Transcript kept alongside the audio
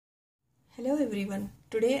Hello everyone.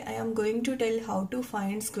 Today I am going to tell how to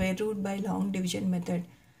find square root by long division method.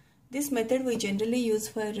 This method we generally use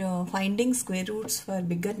for finding square roots for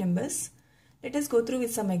bigger numbers. Let us go through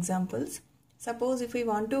with some examples. Suppose if we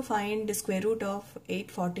want to find the square root of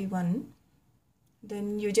 841,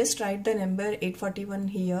 then you just write the number 841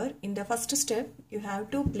 here. In the first step, you have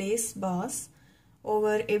to place bars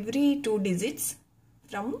over every two digits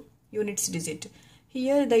from units digit.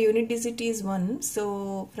 Here the unit digit is 1,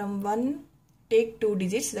 so from 1 take two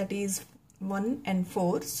digits, that is 1 and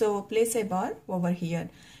 4, so place a bar over here,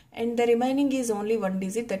 and the remaining is only one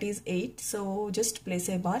digit, that is 8, so just place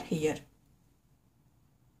a bar here.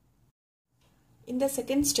 In the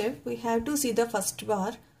second step, we have to see the first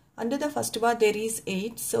bar. Under the first bar there is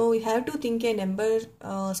 8, so we have to think a number,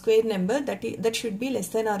 square number that should be less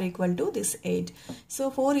than or equal to this 8.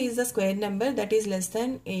 So 4 is the square number that is less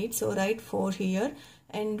than 8, so write 4 here,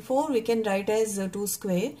 and 4 we can write as 2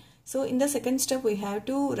 square. So in the second step we have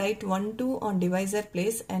to write 1 2 on divisor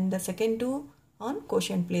place and the second 2 on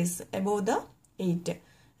quotient place above the 8,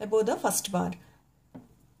 above the first bar.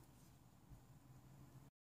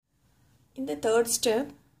 In the third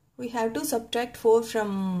step, we have to subtract 4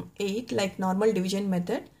 from 8 like normal division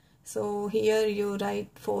method. So here you write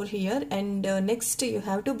 4 here, and next you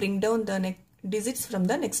have to bring down the digits from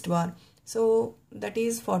the next bar. So that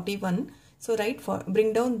is 41. So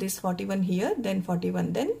bring down this 41 here, then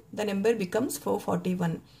 41, then the number becomes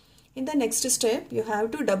 441. In the next step, you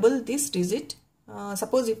have to double this digit.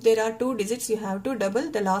 Suppose if there are two digits, you have to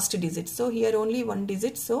double the last digit. So here only one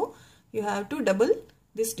digit, so you have to double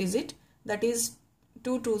this digit, that is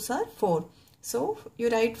 2 2s are 4. So you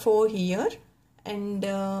write 4 here, and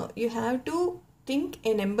you have to think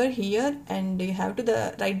a number here, and you have to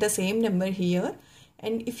write the same number here,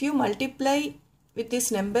 and if you multiply with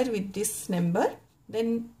this number,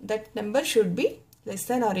 then that number should be less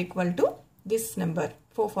than or equal to this number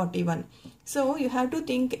 441. So you have to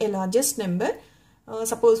think a largest number,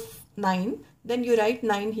 suppose 9, then you write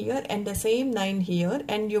 9 here and the same 9 here,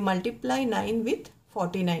 and you multiply 9 with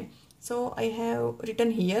 49. So I have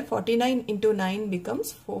written here 49 into 9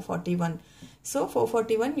 becomes 441. So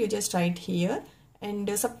 441 you just write here, and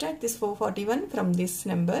subtract this 441 from this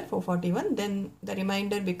number 441, then the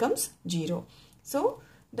remainder becomes 0. So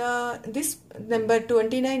this number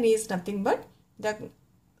 29 is nothing but the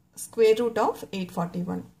square root of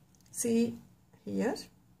 841. See here,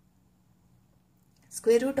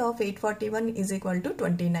 square root of 841 is equal to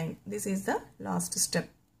 29. This is the last step,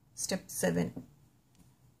 step 7.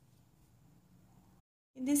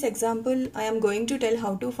 In this example, I am going to tell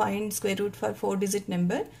how to find square root for 4-digit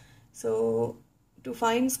number. So to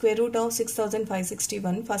find square root of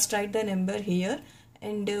 6561, first write the number here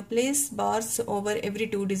and place bars over every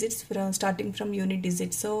two digits starting from unit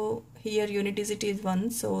digit. So here unit digit is 1,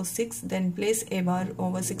 so 6, then place a bar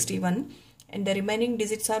over 61, and the remaining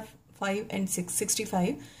digits are 5 and 6,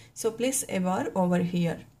 65. So place a bar over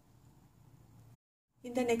here.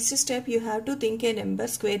 In the next step, you have to think a number,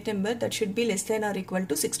 square number that should be less than or equal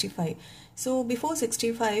to 65. So before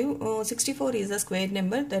 65, 64 is a square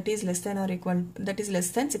number that is less than or equal, that is less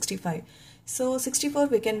than 65. So 64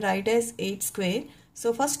 we can write as 8 square.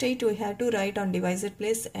 So first 8 we have to write on divisor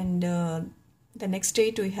place, and the next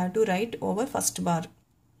 8 we have to write over first bar.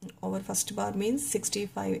 Over first bar means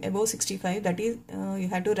 65, above 65, that is you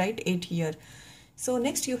have to write 8 here. So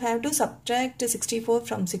next you have to subtract 64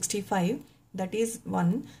 from 65, that is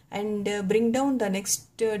 1, and bring down the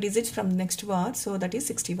next digit from next bar, so that is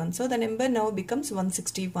 61. So the number now becomes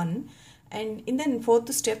 161, and in the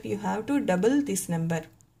fourth step you have to double this number,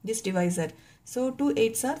 this divisor. So 2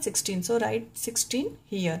 8s are 16, so write 16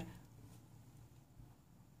 here.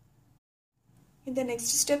 In the next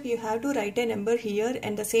step you have to write a number here,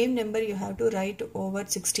 and the same number you have to write over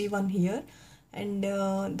 61 here, and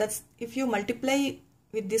that's if you multiply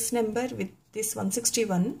with this number with this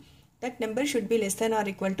 161, that number should be less than or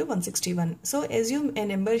equal to 161. So assume a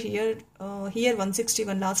number here, here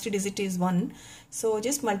 161, last digit is 1. So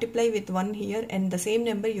just multiply with 1 here, and the same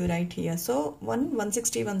number you write here. So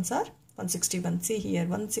 161s are 161. See here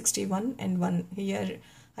 161 and 1. Here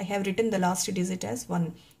I have written the last digit as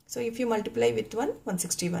 1. So if you multiply with 1,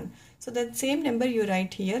 161. So the same number you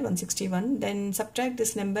write here 161, then subtract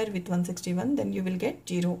this number with 161, then you will get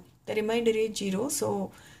 0. The remainder is 0.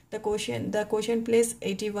 So the quotient place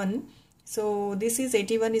 81. So this is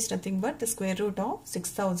 81 is nothing but the square root of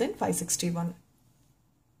 6561.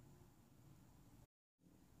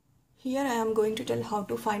 Here I am going to tell how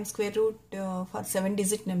to find square root for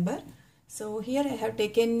 7-digit number. So here I have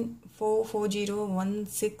taken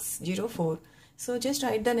 4401604. So just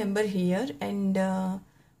write the number here and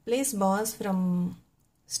place bars from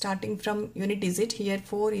starting from unit digit. Here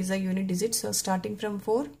 4 is a unit digit, so starting from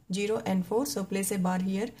 4, 0 and 4, so place a bar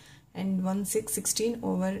here, and 1, 6, 16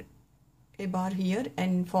 over a bar here,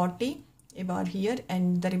 and 40 a bar here,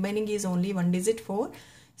 and the remaining is only one digit 4,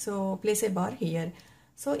 so place a bar here.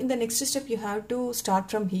 So in the next step you have to start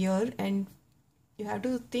from here, and you have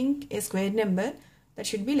to think a square number that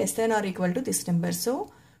should be less than or equal to this number.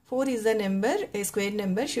 So 4 is the number, a square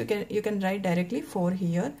number, so you can write directly 4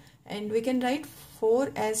 here, and we can write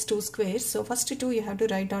 4 as 2 squares. So first 2 you have to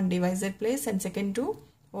write on divisor place, and second 2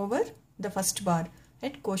 over the first bar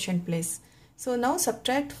at quotient place. So now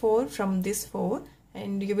subtract 4 from this 4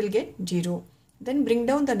 and you will get 0. Then bring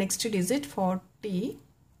down the next digit 40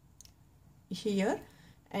 here,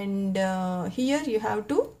 and here you have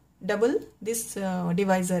to double this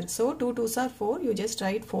divisor. So 2 2s are 4, you just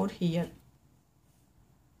write 4 here.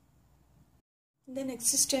 The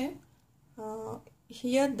next step,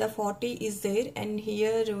 here the 40 is there, and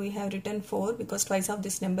here we have written 4 because twice of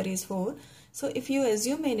this number is 4. So if you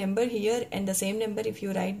assume a number here and the same number if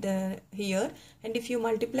you write here, and if you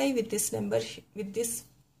multiply with this number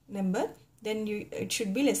then it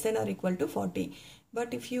should be less than or equal to 40.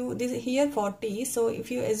 But if you here 40, so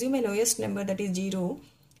if you assume a lowest number, that is 0,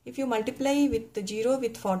 if you multiply with the 0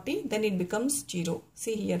 with 40, then it becomes 0.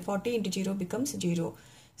 See here, 40 into 0 becomes 0.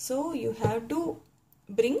 So you have to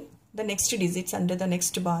bring the next digits under the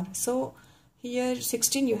next bar. So here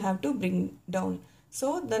 16 you have to bring down.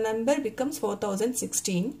 So the number becomes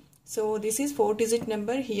 4016. So this is 4-digit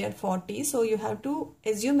number, here 40. So you have to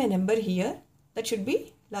assume a number here that should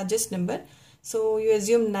be largest number. So you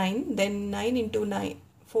assume 9, then 9 into 9,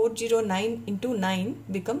 409 into 9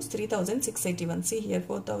 becomes 3681. See here,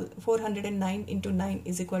 409 into 9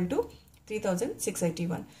 is equal to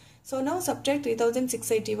 3681. So now subtract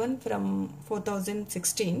 3681 from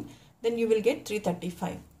 4016, then you will get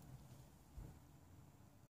 335.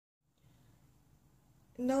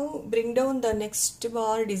 Now bring down the next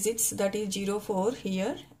bar digits, that is 04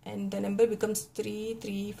 here, and the number becomes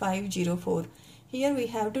 33504. Here we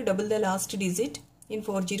have to double the last digit in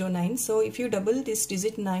 409. So if you double this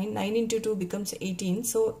digit 9, 9 into 2 becomes 18.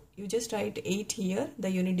 So you just write 8 here,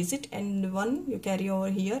 the unit digit, and 1 you carry over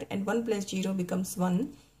here, and 1 plus 0 becomes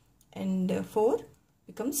 1, and 4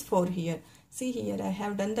 becomes 4 here. See here, I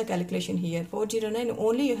have done the calculation here. 409,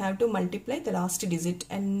 only you have to multiply the last digit,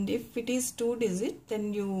 and if it is 2 digit,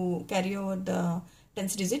 then you carry over the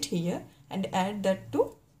tens digit here and add that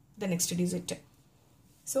to the next digit.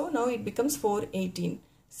 So now it becomes 418.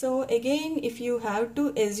 So again, if you have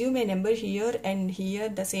to assume a number here and here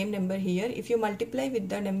the same number here, if you multiply with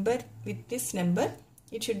the number with this number,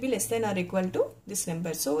 it should be less than or equal to this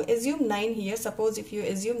number. So assume 9 here. Suppose if you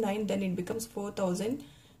assume 9, then it becomes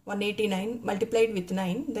 4189 multiplied with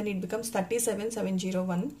 9, then it becomes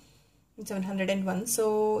 37701.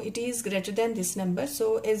 So it is greater than this number.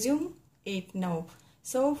 So assume 8 now.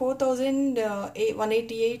 So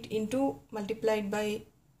 4188 into multiplied by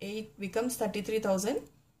 8 becomes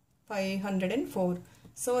 33,504.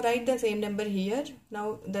 So write the same number here.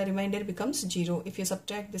 Now the remainder becomes 0. If you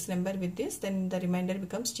subtract this number with this, then the remainder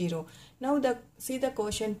becomes 0. Now see the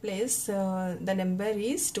quotient place, the number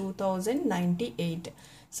is 2098.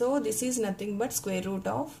 So this is nothing but square root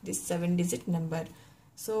of this 7-digit number.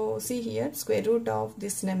 So see here, square root of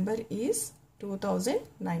this number is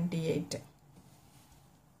 2098.